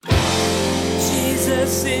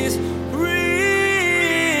Jesus is real.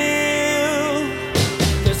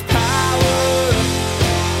 There's power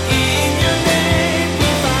in your name. We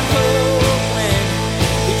find hope when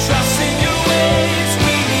we trust in your ways.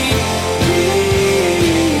 We need real.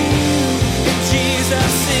 And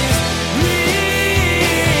Jesus is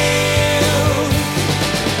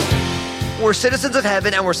real. We're citizens of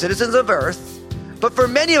heaven and we're citizens of earth. But for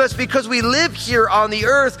many of us, because we live here on the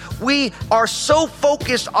earth, we are so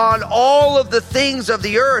focused on all of the things of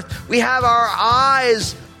the earth. We have our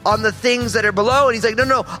eyes on the things that are below. And he's like,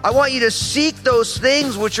 no, I want you to seek those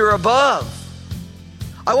things which are above.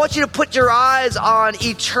 I want you to put your eyes on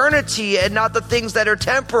eternity and not the things that are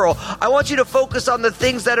temporal. I want you to focus on the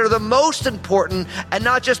things that are the most important and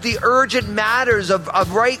not just the urgent matters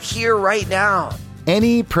of right here, right now.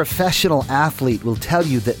 Any professional athlete will tell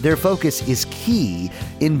you that their focus is key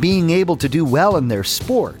in being able to do well in their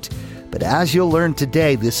sport. But as you'll learn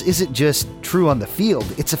today, this isn't just true on the field,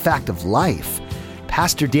 it's a fact of life.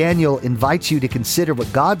 Pastor Daniel invites you to consider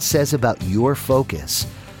what God says about your focus.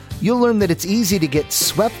 You'll learn that it's easy to get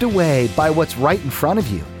swept away by what's right in front of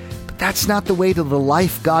you. But that's not the way to the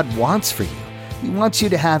life God wants for you. He wants you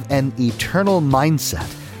to have an eternal mindset,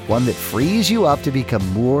 one that frees you up to become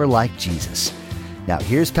more like Jesus. Now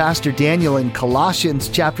here's Pastor Daniel in Colossians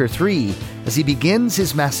chapter 3 as he begins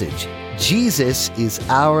his message, Jesus is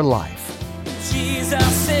our life.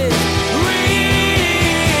 Jesus is real.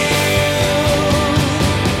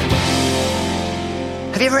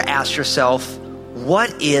 Have you ever asked yourself,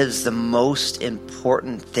 what is the most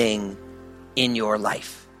important thing in your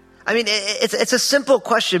life? I mean, it's a simple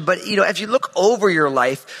question, but if you look over your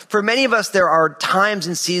life, for many of us, there are times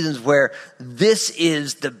and seasons where this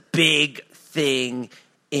is the big thing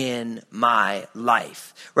in my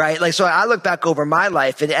life, right? Like, so I look back over my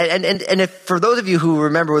life and if, for those of you who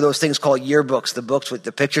remember those things called yearbooks, the books with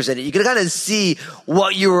the pictures in it, you can kind of see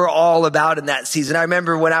what you were all about in that season. I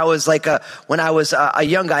remember when I was a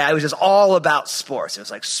young guy, I was just all about sports. It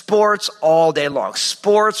was like sports all day long.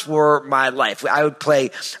 Sports were my life. I would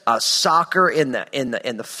play soccer in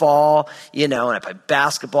the fall, and I played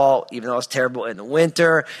basketball, even though I was terrible, in the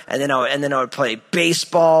winter. And then I would play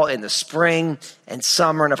baseball in the spring and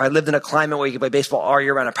summer. And if I lived in a climate where you could play baseball all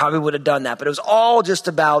year round, I probably would have done that. But it was all just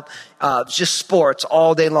about just sports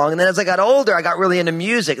all day long. And then as I got older, I got really into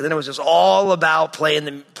music. And then it was just all about playing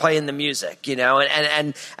the music,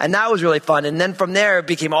 and that was really fun. And then from there, it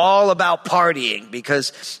became all about partying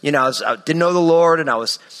because, I didn't know the Lord and I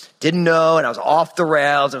was off the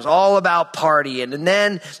rails. It was all about partying. And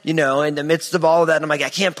then, in the midst of all of that, I'm like, I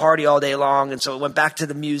can't party all day long. And so it went back to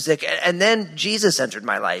the music. And then Jesus entered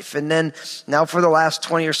my life. And then now for the last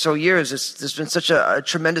 20 or so years, there's been such a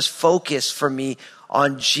tremendous focus for me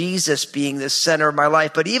on Jesus being the center of my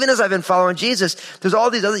life. But even as I've been following Jesus, there's all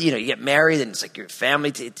these other, you get married and it's like your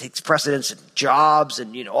family takes precedence and jobs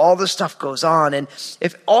and, all this stuff goes on. And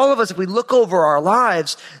if we look over our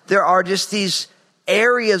lives, there are just these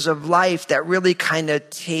areas of life that really kind of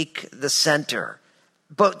take the center.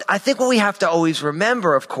 But I think what we have to always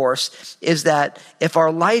remember, of course, is that if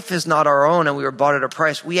our life is not our own and we were bought at a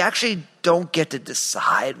price, we actually don't get to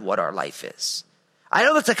decide what our life is. I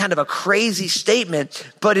know that's a kind of a crazy statement,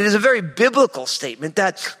 but it is a very biblical statement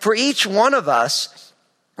that for each one of us,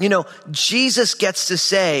 Jesus gets to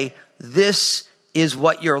say, this is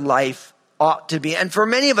what your life ought to be. And for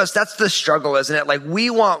many of us, that's the struggle, isn't it? Like, we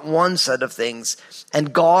want one set of things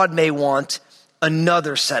and God may want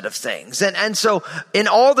another set of things. And so in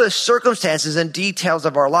all the circumstances and details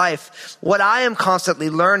of our life, what I am constantly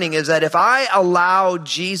learning is that if I allow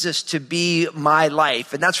Jesus to be my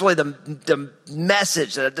life, and that's really the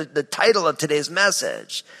message, the title of today's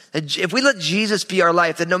message, if we let Jesus be our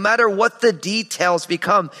life, then no matter what the details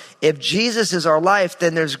become, if Jesus is our life,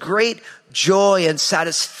 then there's great joy and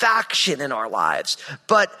satisfaction in our lives.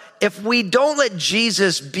 But if we don't let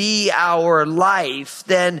Jesus be our life,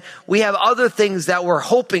 then we have other things that we're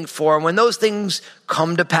hoping for. And when those things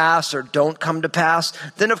come to pass or don't come to pass,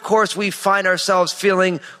 then of course we find ourselves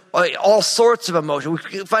feeling all sorts of emotion. We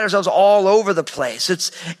find ourselves all over the place.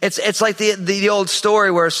 It's like the old story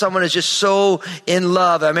where someone is just so in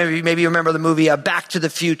love. Maybe you remember the movie Back to the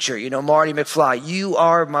Future. Marty McFly. You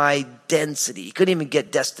are my density. You couldn't even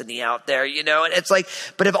get destiny out there, and it's like,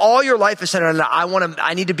 but if all your life is centered on,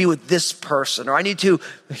 I need to be with this person, or I need to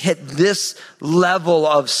hit this level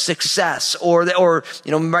of success, or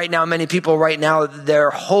right now, many people right now, their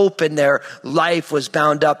hope and their life was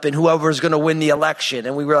bound up in whoever's going to win the election.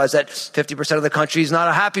 And we realize that 50% of the country is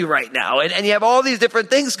not happy right now. And you have all these different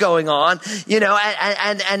things going on,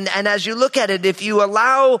 and as you look at it, if you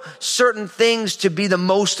allow certain things to be the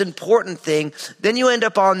most important thing, then you end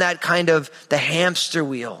up on that kind kind of the hamster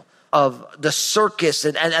wheel of the circus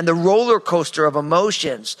and the roller coaster of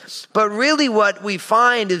emotions. But really what we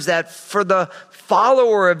find is that for the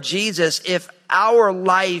follower of Jesus, if our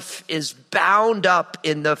life is bound up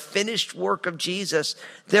in the finished work of Jesus,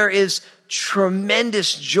 there is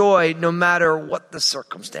tremendous joy no matter what the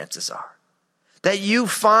circumstances are. That you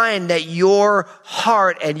find that your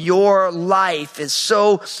heart and your life is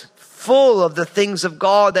so full of the things of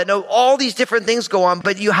God that all these different things go on,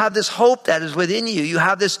 but you have this hope that is within you. You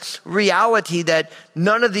have this reality that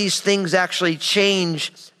none of these things actually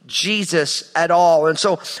change Jesus at all. And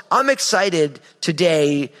so I'm excited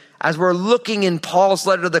today as we're looking in Paul's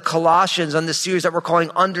letter to the Colossians on this series that we're calling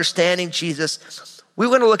Understanding Jesus. We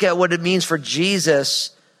want to look at what it means for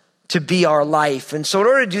Jesus to be our life. And so in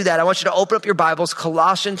order to do that, I want you to open up your Bibles,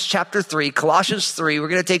 Colossians chapter 3. Colossians 3, we're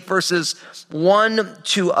going to take verses 1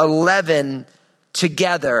 to 11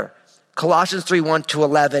 together. Colossians 3, 1 to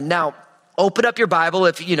 11. Now, open up your Bible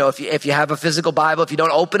if you have a physical Bible. If you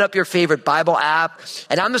don't, open up your favorite Bible app.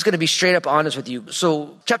 And I'm just going to be straight up honest with you.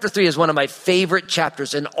 So chapter 3 is one of my favorite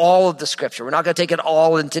chapters in all of the scripture. We're not going to take it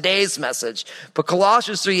all in today's message, but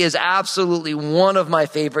Colossians 3 is absolutely one of my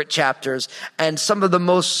favorite chapters. And some of the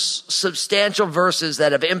most substantial verses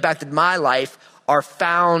that have impacted my life are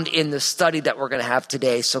found in the study that we're going to have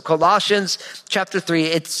today. So Colossians chapter 3,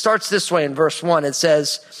 it starts this way in verse 1. It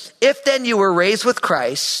says, "If then you were raised with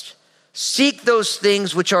Christ, seek those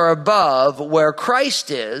things which are above, where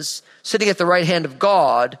Christ is, sitting at the right hand of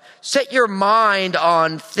God. Set your mind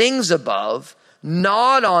on things above,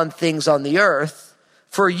 not on things on the earth.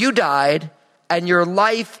 For you died, and your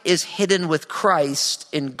life is hidden with Christ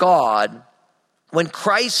in God. When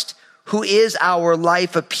Christ, who is our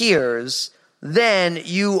life, appears, then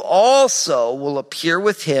you also will appear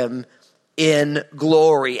with him in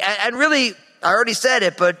glory." And really, I already said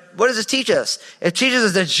it, but what does this teach us? It teaches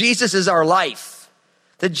us that Jesus is our life.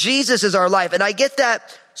 That Jesus is our life. And I get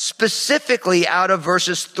that specifically out of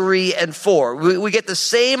verses 3 and 4. We get the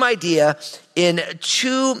same idea in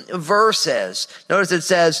 2 verses. Notice it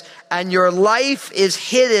says, "And your life is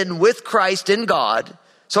hidden with Christ in God."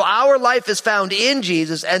 So our life is found in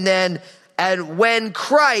Jesus. And when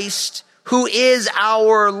Christ, who is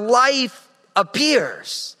our life,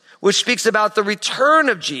 appears, which speaks about the return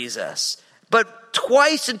of Jesus. But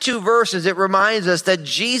twice in 2 verses, it reminds us that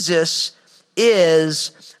Jesus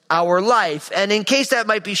is our life. And in case that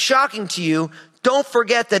might be shocking to you, don't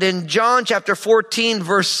forget that in John chapter 14,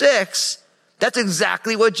 verse 6, that's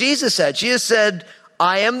exactly what Jesus said. Jesus said,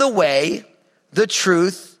 "I am the way, the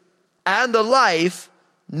truth, and the life.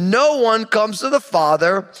 No one comes to the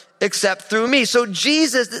Father except through me." So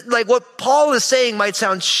Jesus, like what Paul is saying, might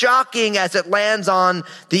sound shocking as it lands on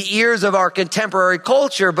the ears of our contemporary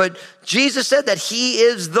culture, but Jesus said that he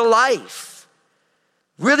is the life.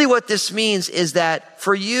 Really what this means is that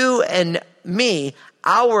for you and me,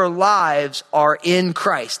 our lives are in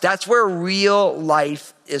Christ. That's where real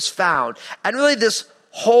life is found. And really this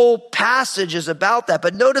whole passage is about that.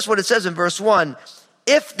 But notice what it says in verse 1.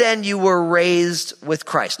 "If then you were raised with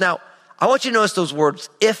Christ." Now, I want you to notice those words,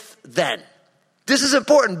 "if then." This is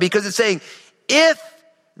important because it's saying, if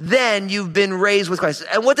then you've been raised with Christ.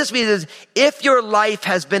 And what this means is, if your life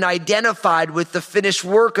has been identified with the finished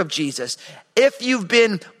work of Jesus, if you've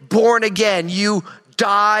been born again, you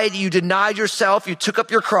died, you denied yourself, you took up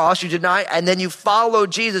your cross, and then you followed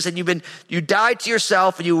Jesus, and you died to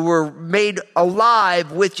yourself and you were made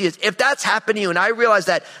alive with Jesus. If that's happened to you, and I realize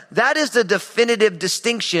that is the definitive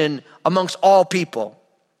distinction amongst all people.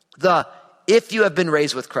 If you have been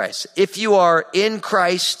raised with Christ, if you are in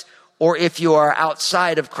Christ, or if you are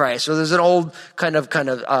outside of Christ. So there's an old kind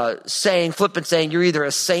of saying, flippant saying, you're either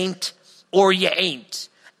a saint or you ain't.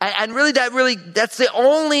 And really, that's the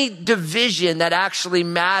only division that actually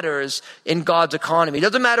matters in God's economy. It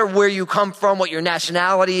doesn't matter where you come from, what your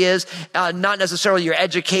nationality is, not necessarily your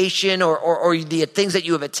education or the things that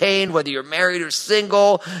you have attained, whether you're married or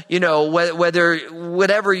single, whether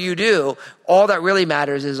whatever you do. All that really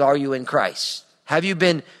matters is, are you in Christ? Have you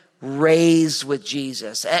been raised with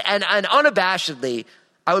Jesus? And unabashedly,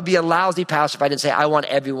 I would be a lousy pastor if I didn't say I want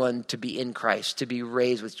everyone to be in Christ, to be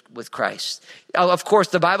raised with Christ. Of course,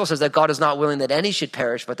 the Bible says that God is not willing that any should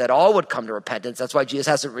perish, but that all would come to repentance. That's why Jesus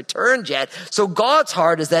hasn't returned yet. So God's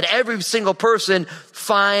heart is that every single person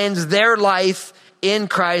finds their life in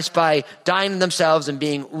Christ by dying to themselves and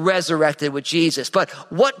being resurrected with Jesus. But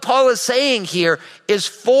what Paul is saying here is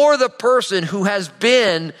for the person who has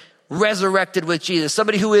been resurrected with Jesus,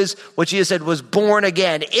 somebody who is, what Jesus said, was born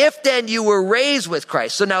again. If then you were raised with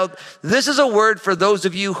Christ. So now this is a word for those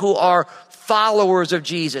of you who are followers of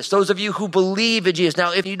Jesus, those of you who believe in Jesus.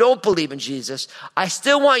 Now, if you don't believe in Jesus, I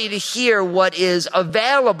still want you to hear what is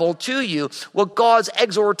available to you, what God's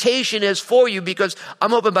exhortation is for you, because I'm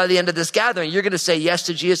hoping by the end of this gathering, you're going to say yes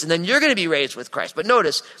to Jesus, and then you're going to be raised with Christ. But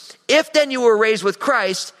notice, if then you were raised with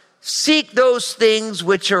Christ, seek those things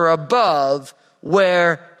which are above,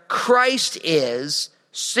 where Christ is,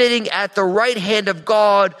 sitting at the right hand of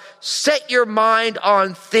God. Set your mind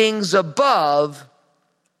on things above,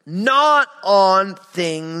 not on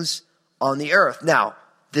things on the earth. Now,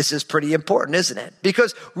 this is pretty important, isn't it?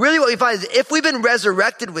 Because really what we find is if we've been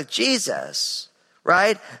resurrected with Jesus,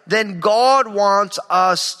 right, then God wants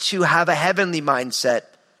us to have a heavenly mindset,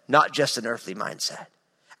 not just an earthly mindset.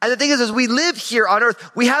 And the thing is, as we live here on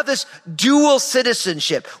earth, we have this dual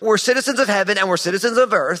citizenship. We're citizens of heaven and we're citizens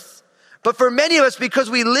of earth. But for many of us,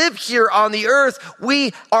 because we live here on the earth,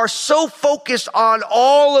 we are so focused on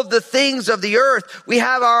all of the things of the earth. We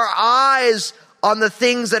have our eyes on the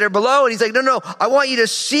things that are below. And he's like, no, I want you to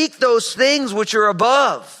seek those things which are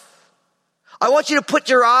above. I want you to put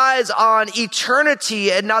your eyes on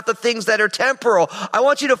eternity and not the things that are temporal. I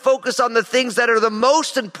want you to focus on the things that are the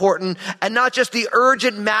most important and not just the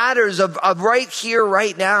urgent matters of right here,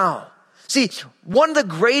 right now. See, one of the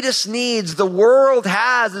greatest needs the world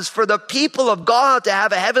has is for the people of God to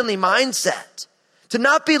have a heavenly mindset. To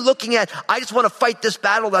not be looking at, I just want to fight this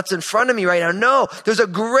battle that's in front of me right now. No, there's a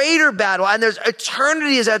greater battle and there's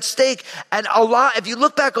eternity is at stake. And if you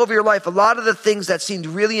look back over your life, a lot of the things that seemed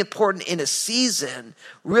really important in a season,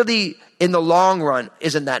 really in the long run,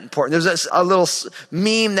 isn't that important. There's a little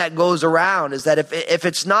meme that goes around is that if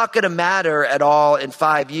it's not going to matter at all in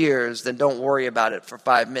 5 years, then don't worry about it for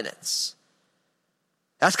 5 minutes.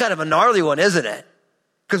 That's kind of a gnarly one, isn't it?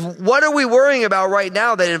 Because what are we worrying about right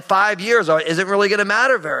now that in 5 years isn't really going to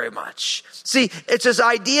matter very much? See, it's this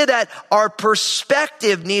idea that our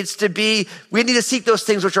perspective needs to be, we need to seek those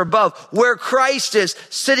things which are above, where Christ is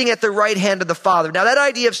sitting at the right hand of the Father. Now that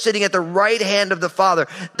idea of sitting at the right hand of the Father,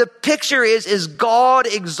 the picture is God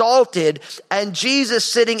exalted and Jesus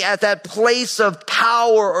sitting at that place of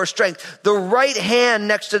power or strength. The right hand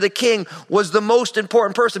next to the king was the most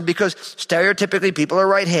important person because stereotypically people are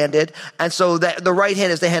right-handed. And so that the right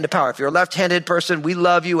hand is the hand of power. If you're a left-handed person, we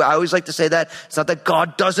love you. I always like to say that. It's not that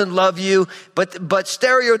God doesn't love you. But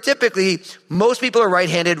stereotypically, most people are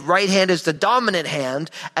right-handed. Right hand is the dominant hand,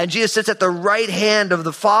 and Jesus sits at the right hand of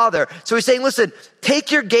the Father. So he's saying, listen,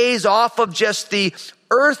 take your gaze off of just the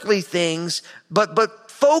earthly things, but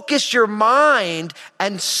focus your mind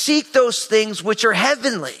and seek those things which are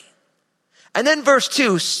heavenly. And then verse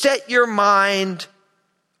 2, set your mind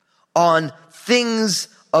on things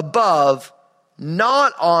above,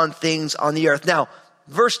 not on things on the earth. Now,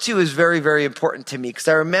 verse 2 is very, very important to me because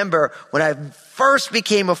I remember when I first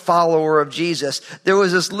became a follower of Jesus, there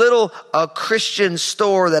was this little Christian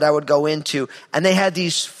store that I would go into, and they had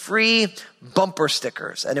these free bumper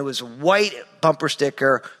stickers, and it was white bumper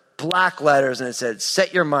sticker, black letters, and it said,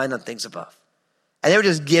 set your mind on things above. And they were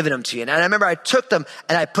just giving them to you. And I remember I took them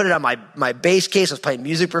and I put it on my bass case. I was playing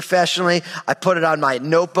music professionally. I put it on my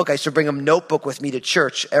notebook. I used to bring a notebook with me to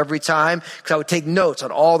church every time because I would take notes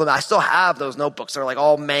on all of them. I still have those notebooks. They're like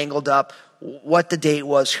all mangled up, what the date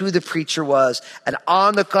was, who the preacher was. And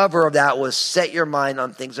on the cover of that was set your mind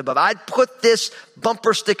on things above. I'd put this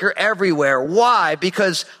bumper sticker everywhere. Why?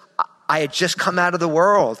 Because I had just come out of the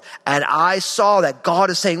world and I saw that God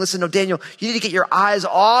is saying, listen, no, Daniel, you need to get your eyes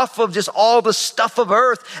off of just all the stuff of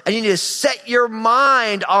earth and you need to set your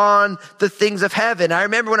mind on the things of heaven. I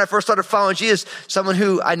remember when I first started following Jesus, someone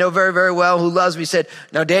who I know very, very well, who loves me, said,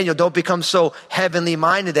 now, Daniel, don't become so heavenly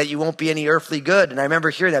minded that you won't be any earthly good. And I remember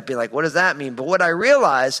hearing that, being like, what does that mean? But what I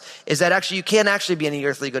realized is that actually you can't actually be any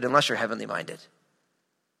earthly good unless you're heavenly minded.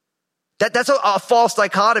 That's a false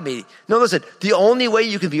dichotomy. No, listen, the only way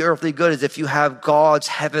you can be earthly good is if you have God's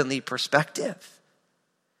heavenly perspective.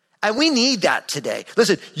 And we need that today.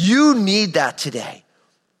 Listen, you need that today.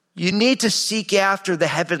 You need to seek after the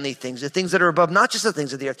heavenly things, the things that are above, not just the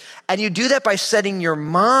things of the earth. And you do that by setting your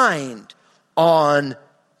mind on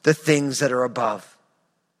the things that are above.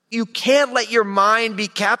 You can't let your mind be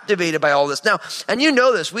captivated by all this. Now, and you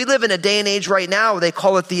know this, we live in a day and age right now where they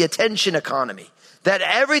call it the attention economy. That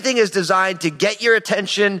everything is designed to get your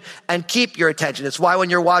attention and keep your attention. It's why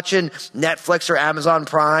when you're watching Netflix or Amazon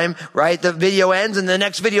Prime, right, the video ends and the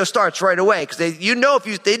next video starts right away. Because they know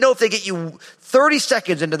if they get you 30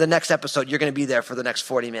 seconds into the next episode, you're going to be there for the next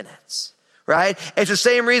 40 minutes. right? It's the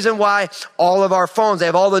same reason why all of our phones, they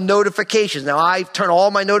have all the notifications. Now, I turn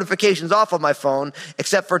all my notifications off on my phone,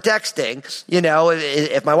 except for texting.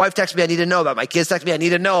 If my wife texts me, I need to know about it. My kids text me, I need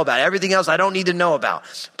to know about it. Everything else, I don't need to know about.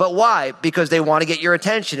 But why? Because they want to get your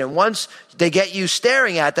attention. And once they get you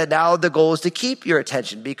staring at that, now the goal is to keep your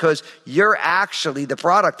attention because you're actually the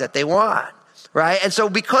product that they want, right? And so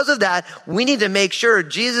because of that, we need to make sure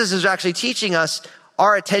Jesus is actually teaching us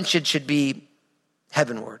our attention should be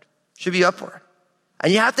heavenward, should be upward.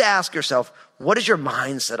 And you have to ask yourself, what is your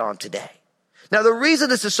mindset on today? Now, the reason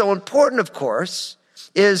this is so important, of course,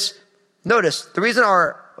 is, notice, the reason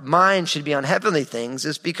our mind should be on heavenly things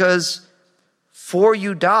is because for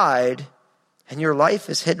you died and your life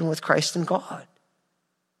is hidden with Christ in God.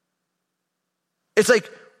 It's like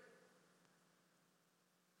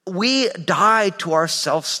we died to our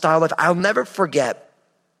self-styled life. I'll never forget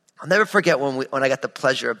when I got the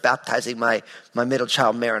pleasure of baptizing my middle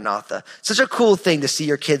child, Maranatha. Such a cool thing to see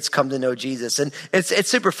your kids come to know Jesus. And it's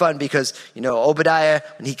super fun because, Obadiah,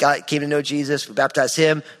 when he came to know Jesus, we baptized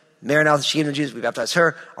him. Maranatha, she came to know Jesus, we baptized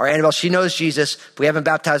her. Our Annabelle, she knows Jesus, but we haven't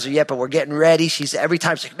baptized her yet, but we're getting ready. Every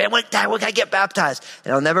time she's like, man, when can I get baptized?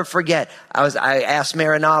 And I'll never forget, I asked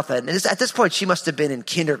Maranatha, and at this point, she must have been in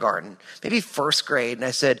kindergarten, maybe first grade. And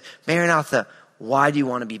I said, Maranatha, why do you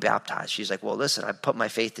want to be baptized? She's like, well, listen, I put my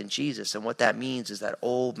faith in Jesus. And what that means is that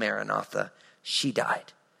old Maranatha, she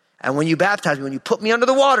died. And when you baptize me, when you put me under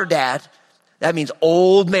the water, Dad, that means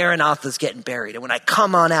old Maranatha's getting buried. And when I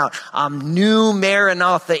come on out, I'm new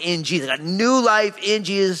Maranatha in Jesus. I got new life in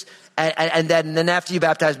Jesus. And then after you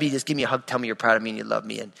baptize me, just give me a hug, tell me you're proud of me and you love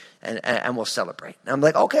me, and we'll celebrate. And I'm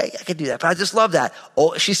like, okay, I can do that. But I just love that.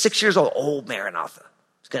 She's 6 years old, old Maranatha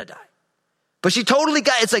is going to die. But she totally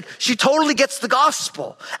gets the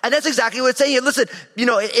gospel. And that's exactly what it's saying here. Listen,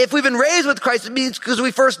 if we've been raised with Christ, it means because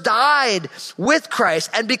we first died with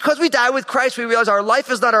Christ. And because we died with Christ, we realize our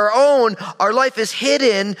life is not our own. Our life is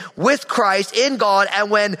hidden with Christ in God.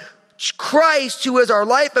 And when Christ, who is our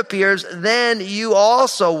life, appears, then you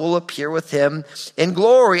also will appear with him in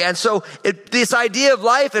glory. And so this idea of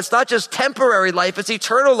life, it's not just temporary life, it's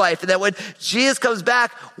eternal life. And that when Jesus comes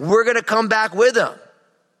back, we're going to come back with him.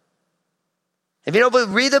 If you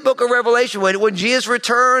don't read the book of Revelation, when Jesus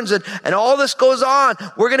returns and all this goes on,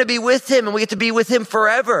 we're going to be with him and we get to be with him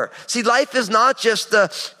forever. See, life is not just the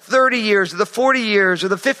 30 years or the 40 years or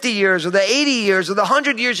the 50 years or the 80 years or the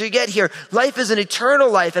 100 years you get here. Life is an eternal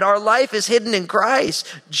life and our life is hidden in Christ.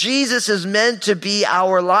 Jesus is meant to be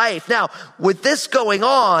our life. Now, with this going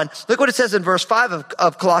on, look what it says in verse 5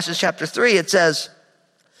 of Colossians chapter 3. It says,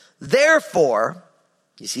 therefore,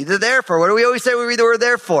 you see the therefore. What do we always say when we read the word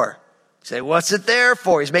therefore? You say, what's it there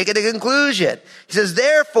for? He's making a conclusion. He says,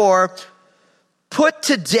 therefore, put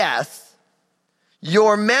to death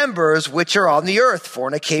your members which are on the earth,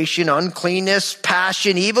 fornication, uncleanness,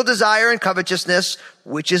 passion, evil desire, and covetousness,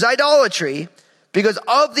 which is idolatry. Because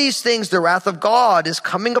of these things, the wrath of God is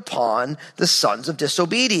coming upon the sons of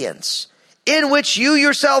disobedience, in which you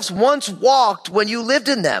yourselves once walked when you lived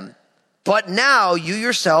in them. But now you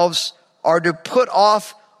yourselves are to put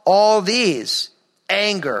off all these: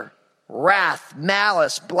 anger, wrath,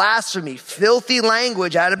 malice, blasphemy, filthy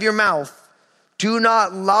language out of your mouth. Do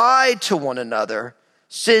not lie to one another,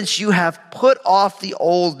 since you have put off the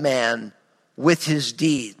old man with his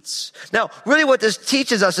deeds. Now, really what this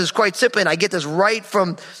teaches us is quite simply, and I get this right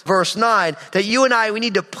from verse 9, that you and I, we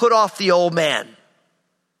need to put off the old man.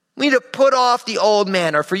 We need to put off the old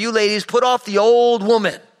man, or for you ladies, put off the old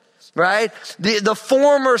woman. Right? The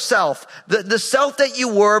former self, the self that you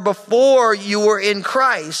were before you were in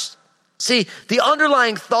Christ. See, the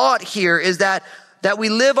underlying thought here is that we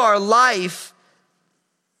live our life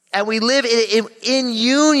and we live in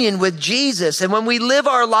union with Jesus. And when we live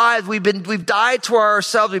our lives, we've died to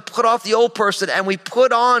ourselves. We put off the old person and we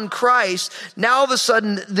put on Christ. Now all of a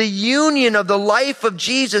sudden, the union of the life of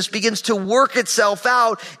Jesus begins to work itself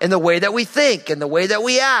out in the way that we think, in the way that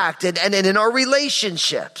we act, and in our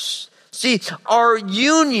relationships. See, our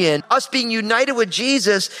union, us being united with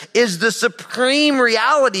Jesus, is the supreme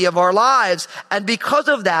reality of our lives. And because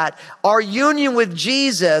of that, our union with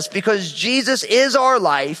Jesus, because Jesus is our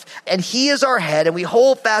life and he is our head and we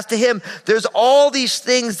hold fast to him, there's all these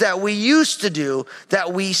things that we used to do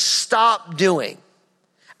that we stopped doing.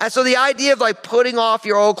 And so the idea of like putting off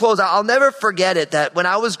your old clothes, I'll never forget it, that when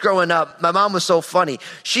I was growing up, my mom was so funny.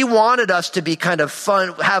 She wanted us to be kind of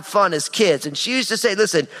fun, have fun as kids. And she used to say,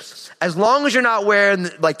 listen, as long as you're not wearing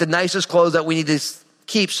like the nicest clothes that we need to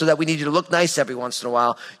keep so that we need you to look nice every once in a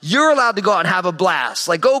while, you're allowed to go out and have a blast,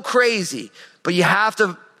 like go crazy. But you have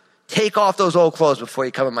to take off those old clothes before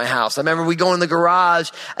you come in my house. I remember we go in the garage,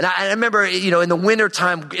 and I remember, in the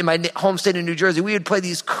wintertime in my home state of New Jersey, we would play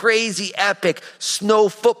these crazy epic snow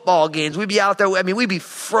football games. We'd be out there, we'd be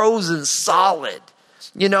frozen solid.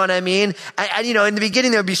 You know what I mean? And in the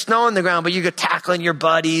beginning, there'd be snow on the ground, but you get tackling your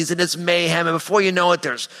buddies and it's mayhem. And before you know it,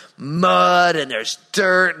 there's mud and there's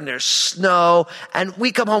dirt and there's snow. And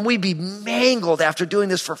we come home, we'd be mangled after doing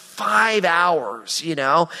this for 5 hours, And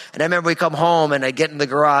I remember we come home and I'd get in the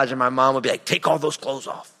garage and my mom would be like, take all those clothes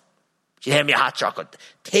off. She'd hand me a hot chocolate.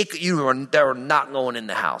 They were not going in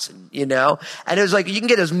the house, And it was like, you can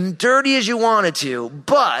get as dirty as you wanted to,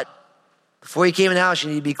 but before you came in the house, you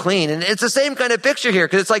need to be clean. And it's the same kind of picture here,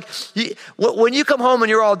 because it's like when you come home and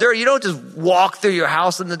you're all dirty, you don't just walk through your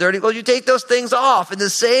house in the dirty clothes. You take those things off. In the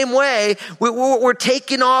same way, we're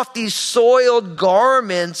taking off these soiled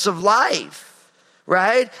garments of life,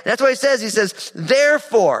 right? And that's what he says,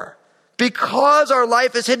 therefore, because our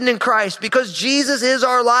life is hidden in Christ, because Jesus is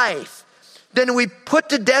our life, then we put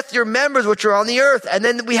to death your members which are on the earth. And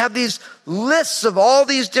then we have these lists of all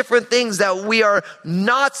these different things that we are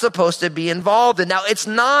not supposed to be involved in. Now, it's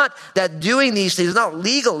not that doing these things is not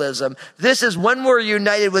legalism. This is when we're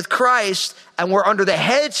united with Christ and we're under the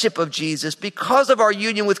headship of Jesus. Because of our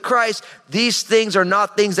union with Christ, these things are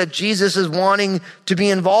not things that Jesus is wanting to be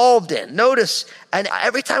involved in. Notice, and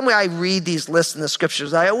every time I read these lists in the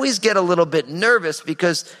scriptures, I always get a little bit nervous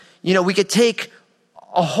because, we could take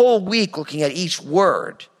a whole week looking at each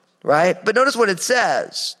word, right? But notice what it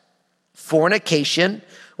says. Fornication,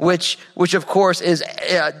 which of course is,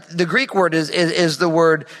 the Greek word is the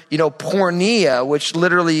word, porneia, which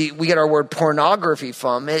literally we get our word pornography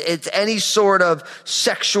from. It's any sort of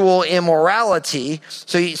sexual immorality.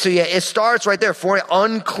 So yeah, it starts right there. For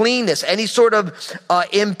uncleanness, any sort of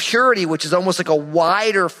impurity, which is almost like a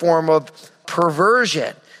wider form of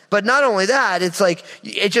perversion. But not only that, it's like,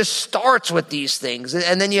 it just starts with these things.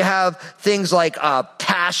 And then you have things like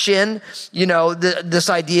passion, this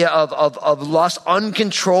idea of lust,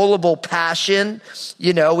 uncontrollable passion.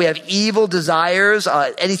 We have evil desires,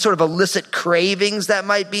 any sort of illicit cravings that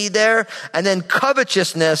might be there. And then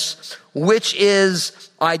covetousness, which is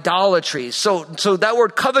idolatry. So that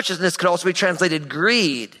word covetousness could also be translated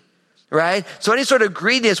greed. Right? So any sort of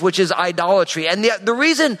greediness, which is idolatry. And the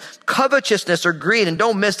reason covetousness or greed, and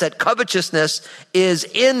don't miss that covetousness is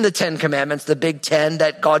in the 10 Commandments, the big 10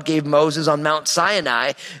 that God gave Moses on Mount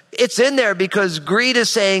Sinai. It's in there because greed is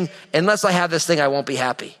saying, unless I have this thing, I won't be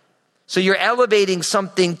happy. So you're elevating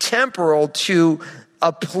something temporal to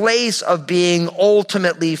a place of being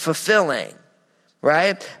ultimately fulfilling.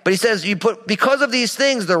 Right? But he says, because of these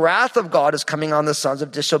things, the wrath of God is coming on the sons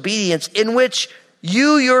of disobedience, in which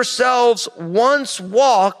you yourselves once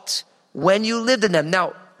walked when you lived in them.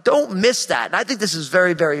 Now, don't miss that. And I think this is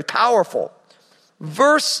very, very powerful.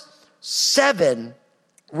 Verse 7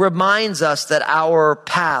 reminds us that our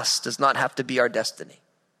past does not have to be our destiny.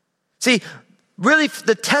 See, really,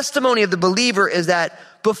 the testimony of the believer is that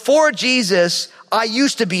before Jesus, I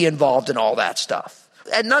used to be involved in all that stuff.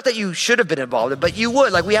 And not that you should have been involved in, but you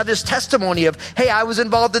would. Like, we have this testimony of, hey, I was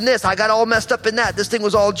involved in this. I got all messed up in that. This thing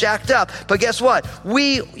was all jacked up. But guess what?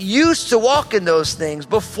 We used to walk in those things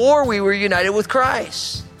before we were united with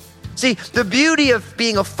Christ. See, the beauty of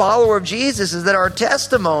being a follower of Jesus is that our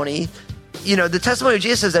testimony, the testimony of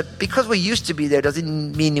Jesus is that because we used to be there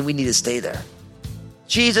doesn't mean we need to stay there.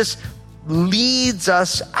 Jesus leads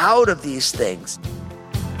us out of these things.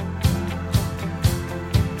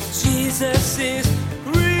 Jesus is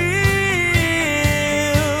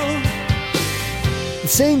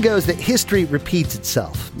The saying goes that history repeats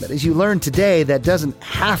itself, but as you learn today, that doesn't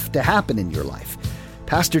have to happen in your life.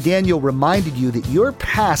 Pastor Daniel reminded you that your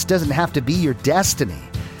past doesn't have to be your destiny.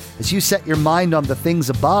 As you set your mind on the things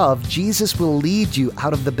above, Jesus will lead you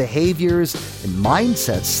out of the behaviors and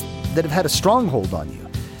mindsets that have had a stronghold on you.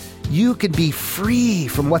 You can be free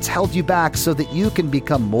from what's held you back so that you can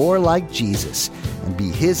become more like Jesus and be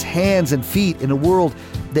his hands and feet in a world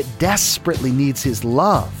that desperately needs his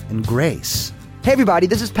love and grace. Hey everybody,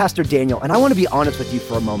 this is Pastor Daniel, and I want to be honest with you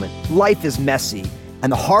for a moment. Life is messy,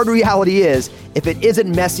 and the hard reality is, if it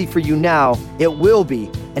isn't messy for you now, it will be,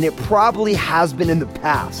 and it probably has been in the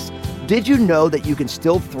past. Did you know that you can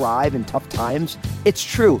still thrive in tough times? It's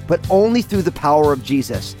true, but only through the power of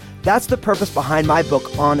Jesus. That's the purpose behind my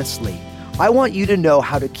book, Honestly. I want you to know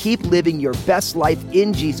how to keep living your best life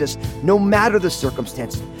in Jesus, no matter the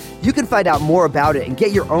circumstances. You can find out more about it and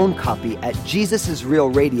get your own copy at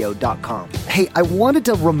JesusIsRealRadio.com. Hey, I wanted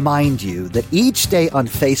to remind you that each day on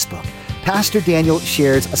Facebook, Pastor Daniel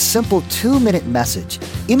shares a simple 2-minute message.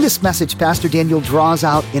 In this message, Pastor Daniel draws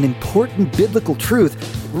out an important biblical truth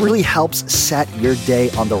that really helps set your day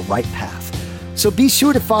on the right path. So be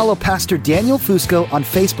sure to follow Pastor Daniel Fusco on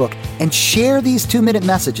Facebook and share these 2-minute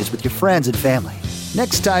messages with your friends and family.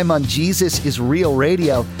 Next time on Jesus is Real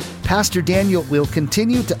Radio, Pastor Daniel will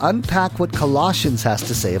continue to unpack what Colossians has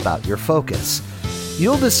to say about your focus.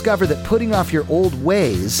 You'll discover that putting off your old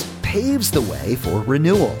ways paves the way for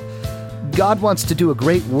renewal. God wants to do a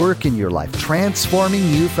great work in your life, transforming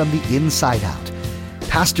you from the inside out.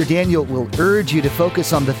 Pastor Daniel will urge you to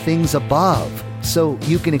focus on the things above so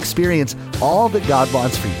you can experience all that God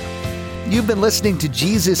wants for you. You've been listening to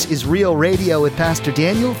Jesus is Real Radio with Pastor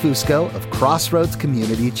Daniel Fusco of Crossroads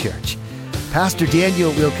Community Church. Pastor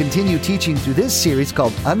Daniel will continue teaching through this series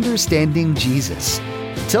called Understanding Jesus.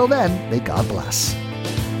 Until then, may God bless.